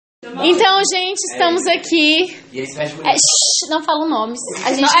Então, gente, estamos aqui. E aí você vai não falo nomes.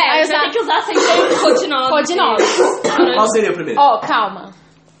 A gente vai usar... tem que usar sempre codinomes. Qual seria o primeiro? Calma.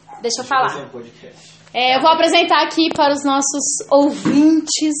 Deixa eu falar. Eu vou apresentar aqui para os nossos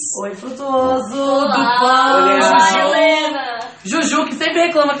ouvintes. Oi, frutuoso do Olá, pão. Helena. Juju, que sempre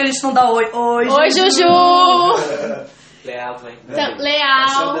reclama que a gente não dá oi. Oi, Juju. Leal também.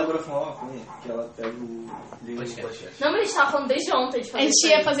 Leal. A Deborah falou uma coisa, que ela pega o podcast. Não, mas a gente tava falando desde ontem de fazer A gente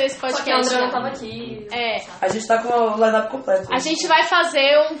ia fazer esse Só que a podcast. Andrea não tava aqui. A gente tá com o line-up completo. A gente vai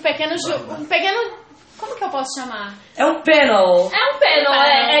fazer um pequeno... Como que eu posso chamar? É um panel. É um panel,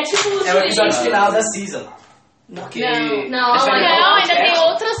 é tipo... É o episódio final da season. Porque... Não, ainda tem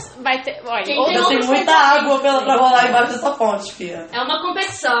outras... Vai ter... Olha, Quem outras... Tem muita água pra rolar embaixo dessa fonte, filha. É uma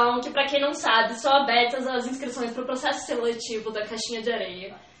competição que, pra quem não sabe, são abertas as inscrições pro processo seletivo da Caixinha de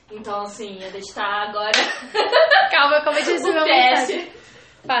Areia. Então, assim, a gente tá agora... Calma, eu acabei de receber uma mensagem.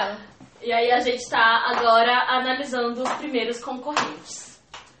 Fala. E aí a gente tá agora analisando os primeiros concorrentes.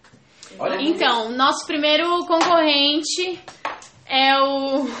 Então, nosso primeiro concorrente é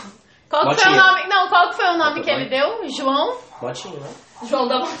o... Qual que foi o Motinha. nome? Não, qual que foi o nome que ele deu? João? Motinho, né? João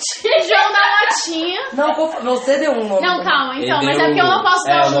da Motinha. João da Motinha. Não, você deu um nome. Não, calma, então, Ele mas deu- é porque eu não posso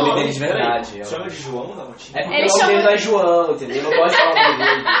dar o o nome nome. dele de verdade. Chama de João da Motinha? É porque Ele o nome chama- dele não é João, entendeu? Não pode falar o nome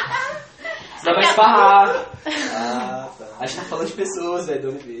dele. Senão vai esparrar. Ah, tá. A gente tá falando de pessoas, velho, do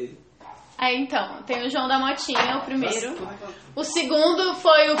nome dele. Aí, então, tem o João da Motinha, o primeiro. O segundo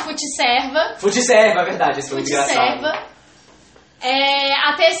foi o Futserva. Futserva, é verdade, esse foi muito engraçado. Futserva.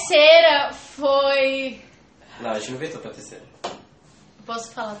 A terceira foi... Não, a gente não vetou pra terceira.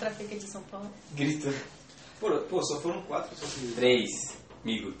 Posso falar Trafica de São Paulo? Grita. Pô, só foram 4 pessoas que... 3.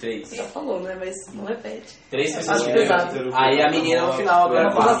 Amigo, 3. Já falou, né? Mas não repete. 3 pessoas Acho que pesado. veio. Aí a menina no final agora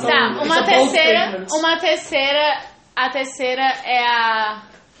Uma acusação. 4. Tá, Esse é uma terceira... A terceira é a...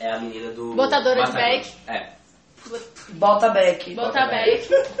 É a menina do... Botadora de Matador. back. É. Bota back. Botabec.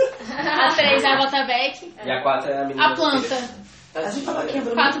 A 3 é a Botabec. E a 4 é a menina A planta. A gente tava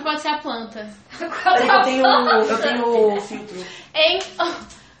quebrando. 4 pode ser a planta. Peraí, eu tenho o filtro.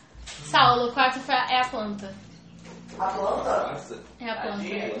 Saulo, 4 é a planta. A planta? É a planta.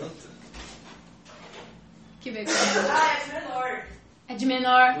 Que veio com Ah, é de menor. É de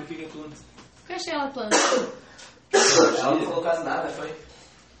menor. Por que é planta? Porque eu achei ela planta. Ela não falou quase nada, foi?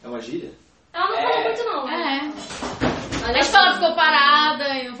 É uma gíria? Ela não falou muito, não. Né? A gente ela ficou parada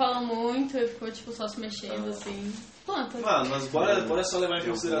e não falou muito. E ficou, tipo, só se mexendo, assim. Planta. Mano, mas bora só levar em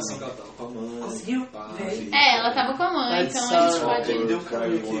consideração que ela tava com a mãe. Conseguiu? Pá, Veio. assim. Ela tava com a mãe, então a gente pode... Ele deu um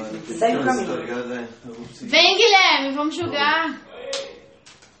caminho aqui. Segue o caminho. Tá ligado, né? Eu vou conseguir. Vem, Guilherme, vamos julgar.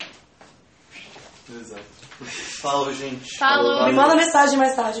 Exato. Falou, gente. Falou. Me manda mensagem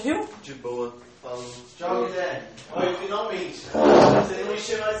mais tarde, viu? De boa. Falou. Tchau, Guilherme. Oi, finalmente. Você não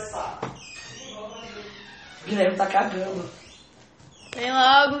encheu mais esse saco. O Guilherme tá cagando. Vem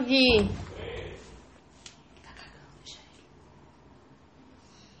logo, Gui.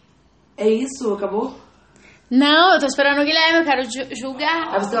 É isso? Acabou? Não, eu tô esperando o Guilherme, eu quero julgar.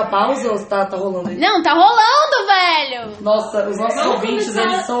 Aí você deu uma pausa ou tá rolando aí? Não, tá rolando, velho. Nossa, os nossos Vamos ouvintes,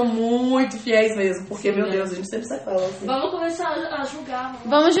 começar. eles são muito fiéis mesmo. Porque, meu Deus, a gente sempre sai falando assim. Vamos começar a julgar.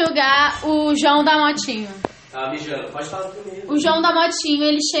 Vamos julgar o João da Motinho. Tá mijando, pode falar primeiro. O João da Motinho,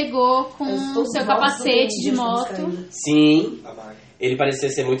 ele chegou com Eu seu estou capacete de mal, moto. Sim, A vaga. ele parecia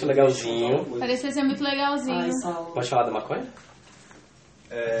ser muito legalzinho. Parecia ser muito legalzinho. Ai, Saulo. Pode falar da maconha?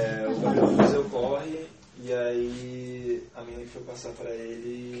 O Gabriel foi fazer o corre e aí a menina que foi passar pra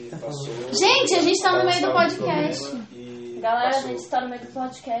ele passou. Gente, a gente tá no meio do Tava com podcast. problema e Galera, a passou. gente tá no meio do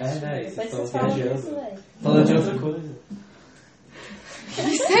podcast. É, velho, Depois vocês vocês estão falam viajando. disso, velho. Falando de outra coisa.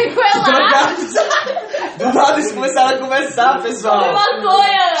 Sequelado. Do nada eles começaram a conversar, pessoal.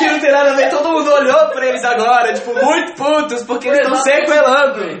 Maconha! Que não tem nada a ver, todo mundo olhou pra eles agora, tipo, muito putos, porque eles estão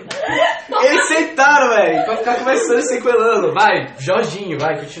sequelando. Eles sentaram, velho, pra ficar conversando e sequelando. Vai, Jorginho,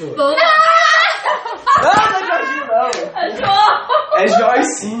 vai, continua. Não, não é Jorginho, não. É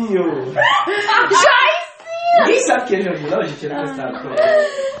Joicinho. Ninguém sabe o que é Jorginho, não, gente, era gostado.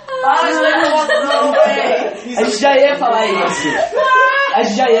 Para de reclamação, véi. A gente já ia falar isso. A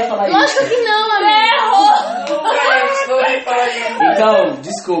gente já ia falar isso. Lógico que não, amigo. Então,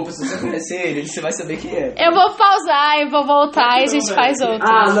 desculpa, se você conhecer ele, você vai saber quem é. Eu vou pausar e vou voltar e a gente faz outro.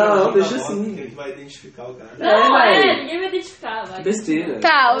 Ah, não, deixa Tá bom, assim. que ele vai identificar o cara. Ninguém vai identificar, vai. Besteira.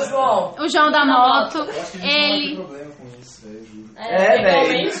 Tá, João. o João da moto, Eu acho que a gente não vai ter ele... problema com isso, velho, juro.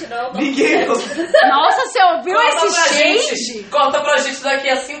 Igualmente, não. Ninguém... Nossa, você ouviu esse shade? Conta pra gente daqui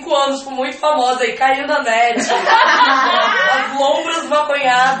a 5 anos, tipo, muito famosa aí, caiu na net. As lombras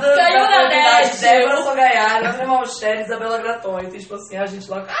maconhadas. Caiu da na celebridade net. Deborah Sogaiara, André Malcher, Isabela Gratton. E tipo assim, a gente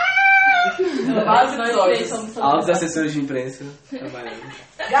lá... Vários episódios. Altos assessores de imprensa trabalhando.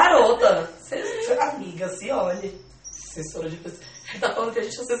 Garota, amiga, se olhe. Assessora de imprensa. Ele tá falando que a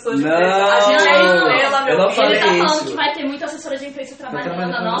gente é assessora de Não, imprensa. A gente é estrela, meu eu não filho. falei Ele tá falando isso. que vai ter muita assessora de imprensa trabalhando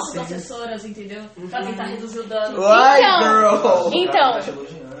trabalhando nas com nossas vocês. assessoras, entendeu? Pra tentar reduzir o dano. Why, Então, girl? então,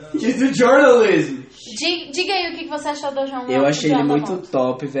 He's the journalism. diga aí o que você achou do João. Eu achei ele muito Moto.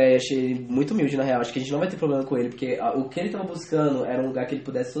 top, velho. Achei ele muito humilde, na real. Acho que a gente não vai ter problema com ele, porque o que ele tava buscando era um lugar que ele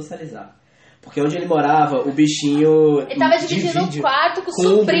pudesse socializar. Porque onde ele morava, o bichinho. Ele tava dividindo um quarto com o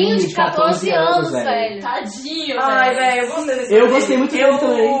sobrinho de 14 anos, velho. Tadinho, Ai, velho, eu gostei desse Eu gostei muito dele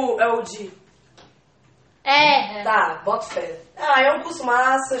também. É o de... É. Tá, bota fé. É um curso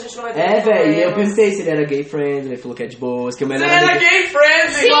massa, a gente não vai ter É, velho. E eu problemas. perguntei se ele era gay friendly, ele falou que é de boas, que o melhor Você era amigo- gay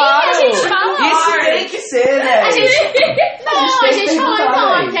friendly, Sim, claro. a gente fala. Isso tem que ser, velho. A gente falou perguntar, então,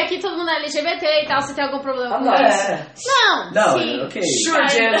 velho. que aqui todo mundo é LGBT e tal, você tem algum problema com não, isso? é. Não, Não, sim. ok. Sure,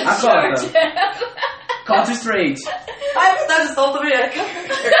 Jen. Acorda. Cota straight. Ai, verdade, solta o Bianca.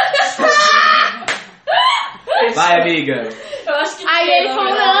 Vai, amiga. Eu acho que Aí ele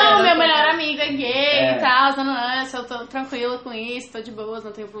falou, não, meu meu melhor amigo é gay É. e tal, não, eu tô tranquilo com isso, tô de boas,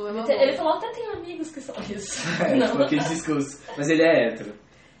 não tenho problema algum. Ele falou, até tenho amigos que são isso. Tipo, aquele discurso. Mas ele é hétero.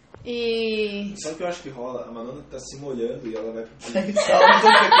 E... Sabe o que eu acho que rola? A Manona tá se molhando e ela vai pro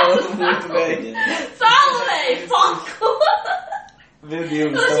Falando muito, velho. Fala, velho, foco! Meu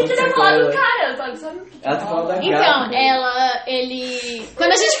Deus. Eu achei que ele ia falar do cara, sabe o que Ela tá falando da gata. Então, ele...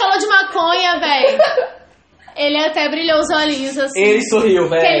 Quando a gente falou de maconha, velho, ele até brilhou os olhinhos, assim. Ele sorriu,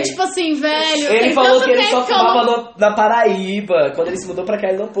 Que ele, velho. tipo assim, velho, Ele tem falou tanto que ele tempo só que eu não- fumava na Paraíba. Quando ele se mudou pra cá,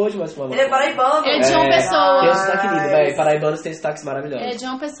 ele não pôde mais fumar. Ele é paraibano. Ele é de uma pessoa. Tem um sotaque lindo, velho. Paraibanos têm sotaques maravilhosos. Ele é de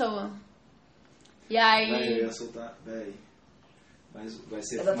uma pessoa. E Véi, eu aí... ia soltar. Véi. Mas vai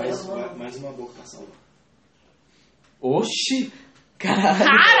ser É da mais Paraíba. mais uma boca pra salvar. Oxi! Caralho!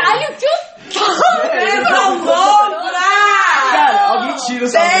 Caralho, que Essa louca! Cara, alguém tira o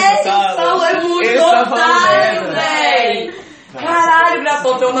salve dessa Esse Saulo é muito Ele tá falando otário, merda. véi! Caralho,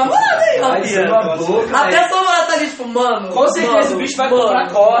 Grapão, tem um namorado aí, Vai ser uma Rabia. boca, Até velho. sua namorada tá ali, tipo, mano. Com certeza mano, o bicho vai mano.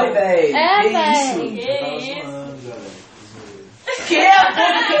 comprar corre, velho. É, Que velho. isso? Que Tava isso? zoando, velho. Que é a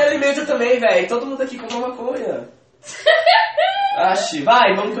porra que ele alimenta também, velho. Todo mundo aqui compra maconha. Ache,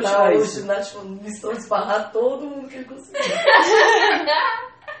 vai, vamos continuar Tá, isso. hoje, né, tipo, missão de esbarrar todo mundo que ele conseguiu.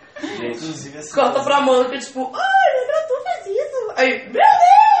 Gente, Inclusive, assim, Corta pra Mônica, tipo, ai, meu Deus, faz isso. Aí, meu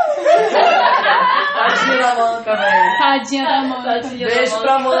Deus! Tadinha da Mônica, velho. Tadinha da mão. Tadinha da Beijo Mônica.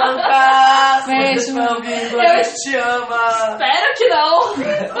 pra Mônica. Se você Beijo. estiver ouvindo, a gente te ama. Espero que não.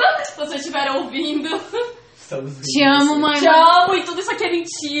 Se vocês estiverem ouvindo. estamos Te amo, mãe. Te amo e tudo isso aqui é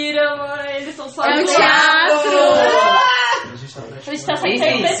mentira, mãe. Eles são só É um de teatro. a gente tá A gente tá só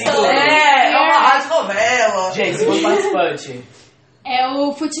Enfim, interpretando. É uma rádio novela. Gente, segundo participante. É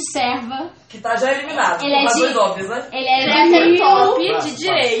o Futserva. Que tá já eliminado. Ele é por razões de- óbvias, né? Ele é Ele do é Rio. top de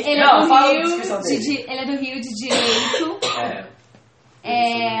direito. Ele Não, é do fala a Rio. descrição dele. Ele é do Rio de Direito.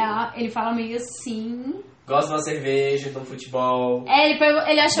 Ele fala meio assim. Gosta de uma cerveja, de um futebol.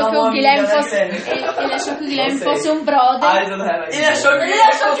 Ele achou Dá que o uma Guilherme amiga, né, fosse. Guilherme? Ele achou que o Guilherme Sei. fosse um brother. Ai, não é, Ele achou que Ele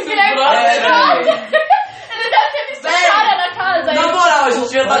achou que o Guilherme É, velho. Ele deve ter visto a cara na casa. Na aí, moral, a tipo,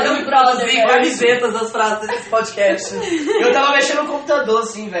 gente já tá dando produzir velho. camisetas das frases desse podcast. Eu tava mexendo no computador,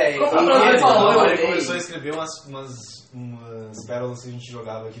 assim, velho. Qual foi o problema? Ele falou, Ele eu começou a olhei. escrever umas pérolas que a gente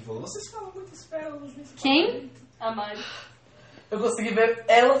jogava aqui. Falou, vocês falam muitas pérolas nisso. Quem? A Mari. Eu consegui ver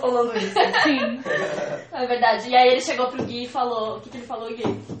ela falando isso. Sim. É verdade. E aí ele chegou pro Gui e falou... O que ele falou, Gui?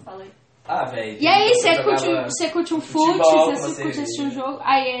 Fala aí. Ah, velho. E aí, você jogava- curte um futebol fute, com você você, curte assistir um né? jogo?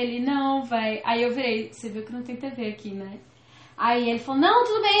 Aí ele, não, velho. Aí eu virei, você viu que não tem TV aqui, né? Aí ele falou, não,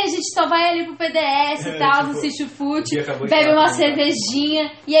 tudo bem, a gente só vai ali pro PDS e tal, Tipo, assiste o fute, Gui acabou de bebe falar uma comigo.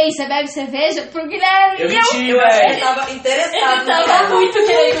 cervejinha. E aí, você bebe cerveja? Pro Guilherme. Eu E menti, Ele velho. tava interessado. Ele no tava cara. muito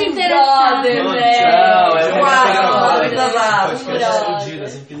querendo um interessado. brother, Não, velho. não, é Uau, verdade. Podcast brother. escondido,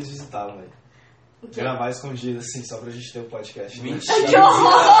 assim, porque eles visitavam, velho. Gravar escondido, assim, só pra gente ter o podcast. Mentira. Que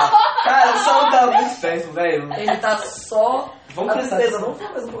horror! Cara, o som tá muito perto, velho. Ele tá só... Vamos a prestar tristeza. atenção. Vamos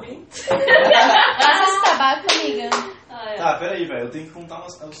falar mais um pouquinho? Passa esse tabaco, amiga. Ah, é. Tá, peraí, velho. Eu tenho que contar o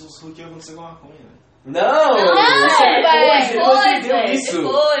que aconteceu com a maconha, velho. Não! Não, Isso é velho. depois, você viu velho, isso.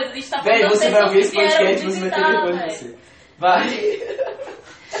 Depois, a gente tá Véi, falando você das vai ouvir esse pessoas que podcast, vieram você vai ter visitar, vergonha de velho. você. Vai.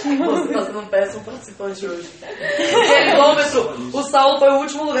 Você tá sendo um péssimo participante hoje. Queridômetro. O Saulo foi o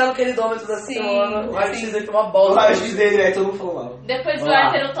último lugar no queridômetro dessa Sim, semana. O raio-x sim. dele foi uma O bosta. raio-x dele, todo mundo falou mal. Depois do Vamos lá.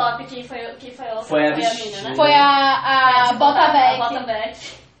 hétero top, quem foi a outra? Foi a mina, Vigiada. né? Foi a Bota A Beck. Bota Beck.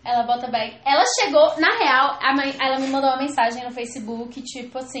 Ela bota back. Ela chegou, na real, ela me mandou uma mensagem no Facebook,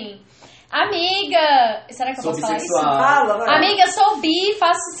 tipo assim. amiga, será que eu Sou posso falar isso? bissexual. Fala, vai. Amiga, sou bi,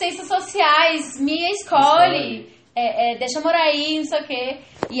 faço ciências sociais, me escolhe, deixa eu morar aí, não sei o quê.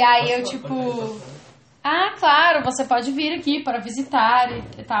 E aí eu, tipo, ah, claro, você pode vir aqui para visitar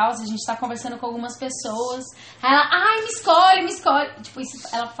e tal, a gente tá conversando com algumas pessoas. Aí ela, ai, me escolhe. Tipo, isso,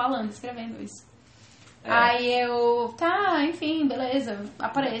 ela falando, escrevendo isso. Aí eu, tá, enfim, beleza,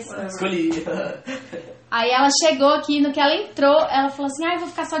 apareça. Escolhi. Aí ela chegou aqui, no que ela entrou, ela falou assim, eu vou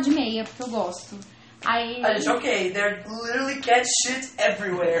ficar só de meia, porque eu gosto. Aí... A gente, ok, there literally cat shit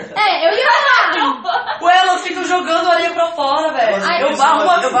everywhere. eu ia falar. Ué, elas ficam jogando areia pra fora, velho. Ai, Eu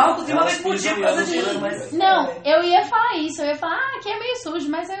barro cozinha uma vez por dia por causa disso, mas... Não, eu ia falar isso, eu ia falar, aqui é meio sujo,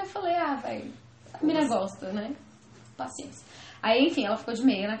 mas aí eu falei, velho, a menina gosta, né? Paciência. Aí, enfim, ela ficou de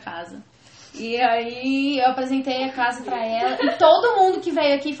meia na casa. E aí eu apresentei a casa pra ela e todo mundo que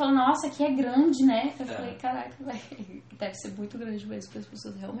veio aqui falou, nossa, aqui é grande, né? Eu falei, caraca, deve ser muito grande mesmo, porque as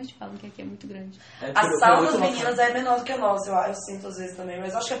pessoas realmente falam que aqui é muito grande. A sala das meninas é menor do que a nossa, eu sinto às vezes também,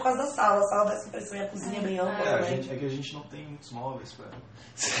 mas eu acho que é por causa da sala. A sala dá essa impressão e a cozinha é bem ampla também. É que a gente não tem muitos móveis, cara.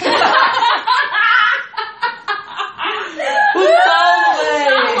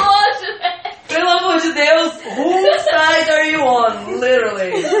 Pelo amor de Deus, whose side are you on?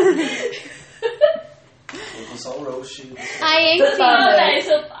 Literally. Eu tô só o roast. Aí, enfim,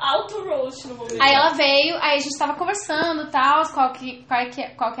 Isso é auto-roast no momento. aí ela veio, aí a gente tava conversando e tal, qual que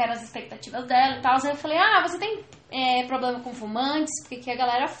eram as expectativas dela e tal. Aí eu falei, você tem problema com fumantes? Porque aqui a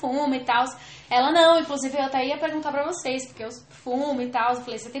galera fuma e tal. Ela, não, inclusive eu até ia perguntar pra vocês, porque eu fumo e tal. Eu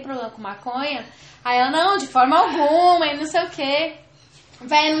falei, você tem problema com maconha? Aí ela, não, de forma alguma, e não sei o quê.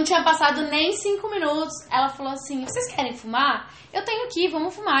 Véi, não tinha passado nem 5 minutos. Ela falou assim, vocês querem fumar? Eu tenho aqui,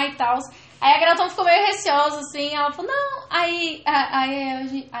 vamos fumar e tal. Aí a garotão ficou meio receosa, assim. Ela falou, não. Aí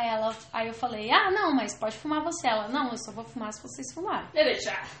eu falei, não, mas pode fumar você. Ela, não, eu só vou fumar se vocês fumarem.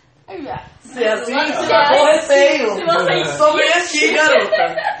 Deixa. Aí já. Se é assim, porra, é feio. Se você insiste. Sobre aqui,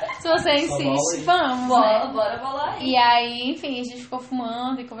 garota. Se você insiste, vamos, né? Bora rolar aí. E aí, enfim, a gente ficou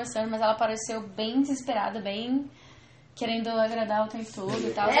fumando e conversando, mas ela pareceu bem desesperada, bem querendo agradar o tempo todo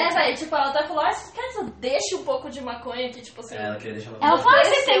e tal. Velho, tipo, ela até falou, você quer que eu deixe um pouco de maconha aqui, tipo assim. Ela queria deixar Ela falou,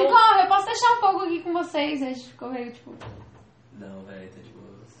 vocês têm corre, eu posso deixar um pouco aqui com vocês. Aí a gente ficou meio, tipo... Não, velho, tá de boa.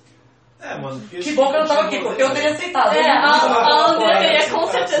 Mano, porque... Que bom que eu não tava aqui, porque eu teria aceitado. A Andrea teria com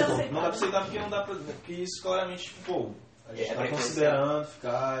certeza Não aceitado. dá pra aceitar porque não dá pra... Porque isso claramente, tipo, pô... A gente tá pra considerando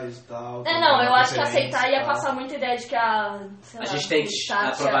ficar e tal. Não, eu acho que aceitar ia passar muita ideia de que a gente tem que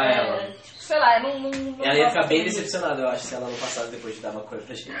aprovar ela. Tipo, sei lá, não Ela ia ficar bem decepcionada, eu acho, se ela não passasse depois de dar uma coisa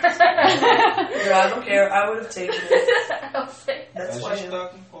pra gente. I don't care, I would have taken it. Eu sei. That's A why. gente tá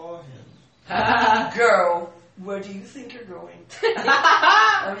com corre. Girl, where do you think you're going?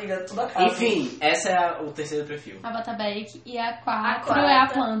 Amiga, tudo acaba. Enfim, essa é o terceiro perfil. A Bata Bake e a 4 A quarta. é a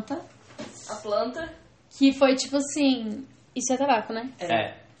planta. A planta. Que foi tipo assim... Isso é tabaco, né?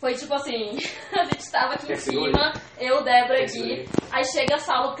 Foi tipo assim, a gente tava aqui em segura? cima, eu, Deborah Quer aqui, segura? aí chega a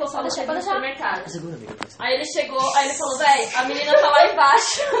Saulo, porque o Saulo Pode chega no deixar. supermercado. Segura, amiga. Aí ele chegou, aí ele falou, véi, a menina tá lá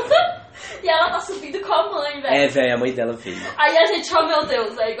embaixo e ela tá subindo com a mãe, véi. Velho, a mãe dela veio. Aí a gente, oh meu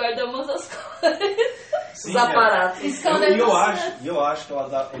Deus, aí guardamos as coisas. Sim, Os aparatos. E eu acho que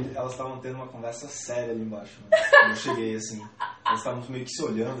elas estavam tendo uma conversa séria ali embaixo, né? Quando eu cheguei, assim. Elas estavam meio que se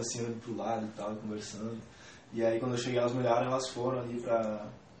olhando, assim, olhando pro lado e tal, conversando. E aí, quando eu cheguei, elas me olharam, elas foram ali pra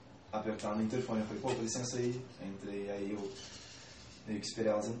apertar no interfone. Eu falei, pô, com licença aí. Eu entrei, aí eu meio que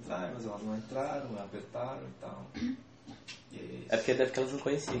esperei elas entrarem, mas elas não entraram, apertaram e tal. E aí, É porque deve que elas não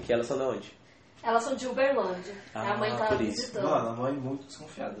conheciam, que elas são de onde? Elas são de Uberlândia. Ah, a mãe tava por isso. visitando. mano, a mãe muito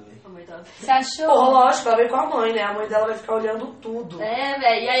desconfiada, velho. A mãe tava... Você achou? Porra, lógico, ela veio com a mãe, né? A mãe dela vai ficar olhando tudo. velho, e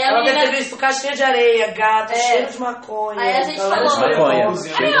aí a Ela deve ter menina... visto caixinha de areia, gato, cheiro de maconha. Aí a gente Ela falou- vai Maconha.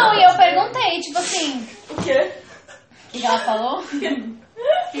 Não, e eu perguntei, tipo assim... O quê? O que ela falou?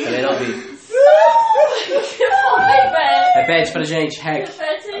 Também não vi. O que foi, velho? Repete pra gente, hack.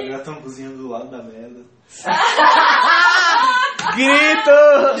 Repete aí. Agora estão cozinhando do lado da merda.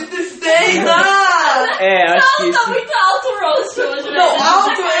 Grito! Desdenta! Acho que Tá isso. muito alto o roast hoje, velho. Não,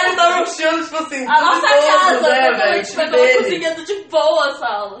 alto ele tá roxando, tipo assim, A nossa casa, né, né, velho? tipo, eu tava cozinhando de boa,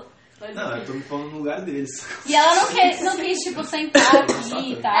 Saulo. Mas, Não, eu enfim. tô me pondo no lugar deles. E ela não quis, tipo, sentar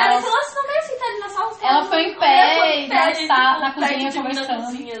aqui e tal. Ela falou assim, não vai sentar ali na sala. Ela foi em pé, na cozinha conversando.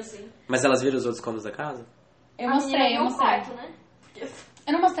 Cozinha, assim. Mas elas viram os outros cômodos da casa? Eu A menina mostrei, viu eu o mostrei. quarto, né? Porque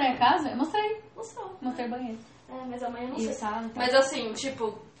Eu não mostrei a casa? Eu mostrei. mostrou. Mostrei o banheiro. Mas amanhã eu não E sei. sala, tá. Mas assim,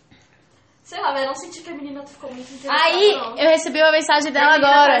 tipo... Sei lá, eu não senti que a menina ficou muito interessada, Aí, não. eu recebi uma mensagem dela A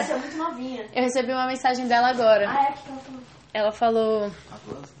menina agora. parecia muito novinha. Eu recebi uma mensagem dela agora. Ah, é que ela falou. Ela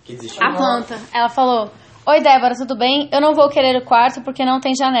falou... Que desistiu. A planta. Ela falou... Oi, Débora, tudo bem? Eu não vou querer o quarto porque não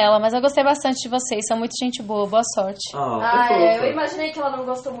tem janela, mas eu gostei bastante de vocês, são muito gente boa, boa sorte. Eu imaginei que ela não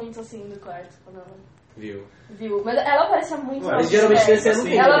gostou muito, assim, do quarto, quando ela Viu? mas ela parecia muito... Mas geralmente você não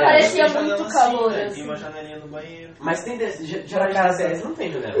tem ela janela. parecia muito calor, Tem assim. uma janelinha no banheiro. Mas tem geralmente DCS não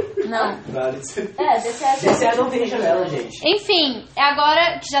tem janela. Não. DCS não tem janela, gente. Enfim,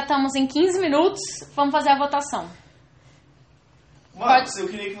 agora que já estamos em 15 minutos, vamos fazer a votação. Marcos, eu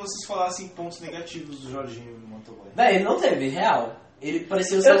queria que vocês falassem pontos negativos do Jorginho no motoboy. Véi, ele não teve, real. Ele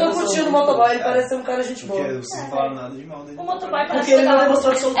parecia Eu tô curtindo o motoboy, ele parece ser um cara gente boa. Porque vocês não falaram nada de mal dele. O motoboy parece Porque ele não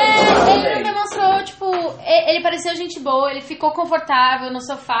demonstrou absolutamente nada, Ele não demonstrou, tipo, ele pareceu gente boa, ele ficou confortável no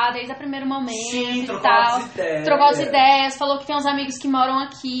sofá desde o primeiro momento. Sim, e trocou tal. as ideias. Trocou as ideias, falou que tem uns amigos que moram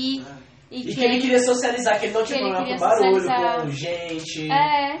aqui. E que ele queria socializar, que ele não tinha que ele problema com queria barulho, socializar. com gente.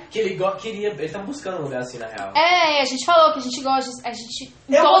 É. Que ele queria. Ele tava buscando um lugar assim, na real. A gente falou que a gente gosta de, a gente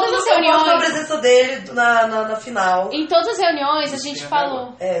em Eu todas as gosto da reuniões, presença dele na final. em todas as reuniões a gente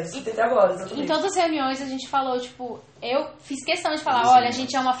falou. Você tem até agora, exatamente. Em todas as reuniões a gente falou, tipo, eu fiz questão de falar, olha, a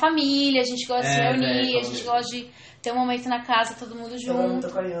gente é uma família, a gente gosta de se reunir, a gente gosta de ter um momento na casa, todo mundo Eu amo muito junto.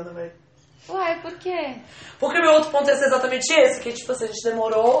 a Coriana, velho. Uai, por quê? Porque meu outro ponto ia ser exatamente esse, que tipo assim, a gente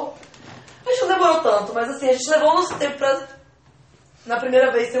demorou. A gente não demorou tanto, mas assim, a gente levou o nosso tempo pra na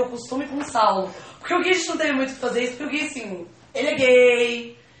primeira vez ter o costume com o Saulo. Porque o Gui a gente não teve muito o que fazer isso, porque o Gui, assim, ele é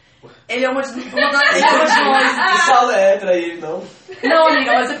gay, ele é uma de nós. O Saulo é hétero aí, não? Não,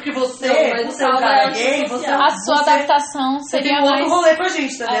 amiga, mas é porque você, Não, mas você o é um Saulo cara é gay, você é um- A sua você- adaptação Você seria tem um outro mais... rolê com a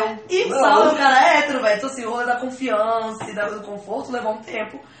gente, entendeu? E o Saulo é um cara hétero, velho. Então, assim, o rolê da confiança e do conforto levou um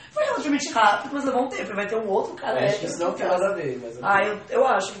tempo. Foi relativamente rápido, mas levou um tempo. E vai ter um outro cara Acho que hétero. isso não tem nada a ver, mas... Eu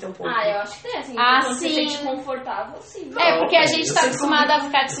acho que tem um pouco. eu acho que tem, assim. Ah, quando sim. se sente confortável, sim. É, porque a gente eu tá sei acostumada a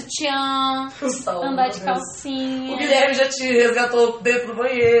ficar de sutiã, O Saulo, andar de meu Deus. calcinha, O Guilherme já te resgatou dentro do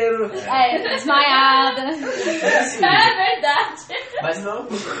banheiro. desmaiada. É verdade. Mas não...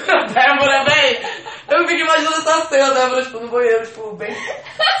 Débora, véi! Eu fico imaginando essa cena, Débora, tipo, no banheiro, tipo, bem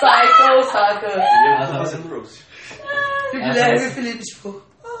psycho, saca? Ela tá fazendo roast. E o Guilherme e o Felipe,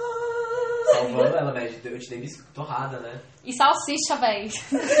 tipo... Salvando ela, velho. Eu te dei biscoito torrada, né? E salsicha, véi.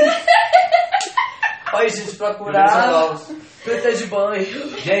 Olha, gente, procurar... Preta de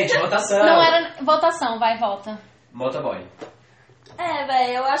banho. Gente, votação. Não era votação, vai, volta. Motoboy.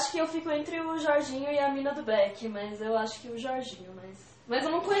 Velho, eu acho que eu fico entre o Jorginho e a mina do Beck, mas eu acho que o Jorginho, mas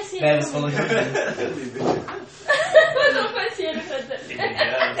eu não conhecia ele. Você falou Jorginho. Mas eu não conhecia ele pra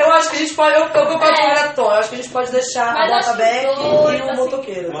dizer. Eu acho que a gente pode... Eu concordo com o Reton. Eu acho que a gente pode deixar Mas a acho Bota que Beck dois, e o assim,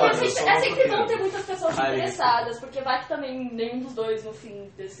 motoqueiro. Mano, É sempre, é sempre bom motoqueiro. ter muitas pessoas Ai, interessadas, porque vai que também nenhum dos dois no fim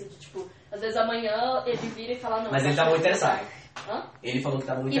decide, tipo, às vezes amanhã ele vira e fala não. Mas ele tá muito interessado. Hã? Ele falou que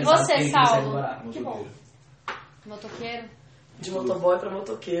tava muito E interessado. você, porque ele queria sair Saulo? do barato. Que bom. Motoqueiro. De motoboy pra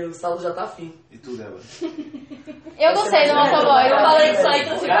motoqueiro. O Saulo já tá afim. E tu, Débora? Eu gostei do motoboy. Eu falei isso aí,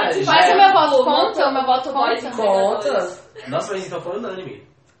 então você Cara, participar. Mas já o é. meu voto conta? O meu voto conta? Conta. Nossa, mas então foi unânime.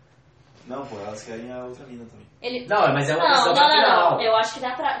 Não, pô, elas querem a outra mina também. Ele, Não, mas é uma decisão pra Não. final. Eu acho que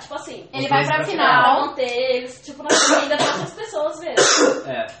dá pra, tipo assim, ele Os vai dois pra pra dá final. pra manter eles, tipo, ainda tem outras pessoas mesmo.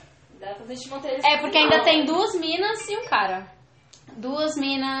 É. Dá pra gente manter eles É, pro porque final. ainda tem 2 minas e um cara. 2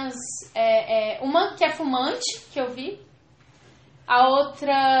 minas, uma que é fumante, que eu vi. A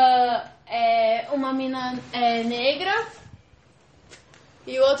outra é uma mina negra.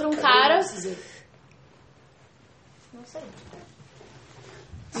 E o outro um cara. Não sei.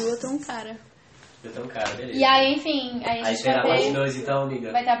 E o outro um cara. Eu tenho um cara, beleza. E aí, enfim, aí a Aí gente terá a vai parte ter... 2 então,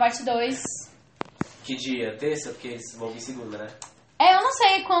 amiga. Vai ter a parte 2. Que dia? Terça? Porque eles vão vir segunda, né? Eu não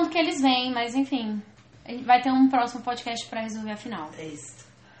sei quando que eles vêm, mas enfim. Vai ter um próximo podcast pra resolver a final. É isso.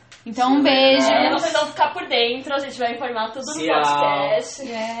 Então, um beijo. Vocês vão ficar por dentro, a gente vai informar tudo no Tchau. podcast.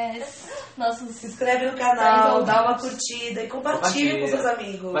 Yes. Se inscreve no canal, dá uma curtida e compartilha com seus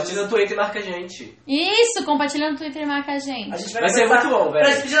amigos. Compartilha no Twitter e marca a gente. Isso, compartilha no Twitter e marca a gente. A gente Vai ser muito bom, velho. Pra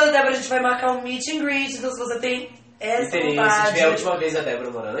despedir da Débora, a gente vai marcar um meet and greet. Então, se você tem essa Se tiver vontade, a última vez a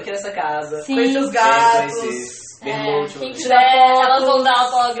Débora morando aqui nessa casa. Sim. conhecer os Quem gatos. conhecer, ver o último Quem vídeo. quiser, elas vão dar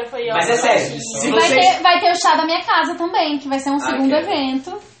autógrafo aí, ó. Mas é sério, Baixinho. se E vocês... vai ter o chá da minha casa também, que vai ser um segundo quero.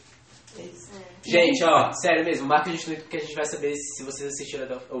 evento. Gente, ó, sério mesmo, marca a gente no Twitter que a gente vai saber se vocês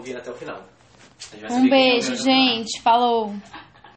assistiram, ouviram até o final. A gente vai saber Um quem beijo, ouviu até o final. gente. Falou.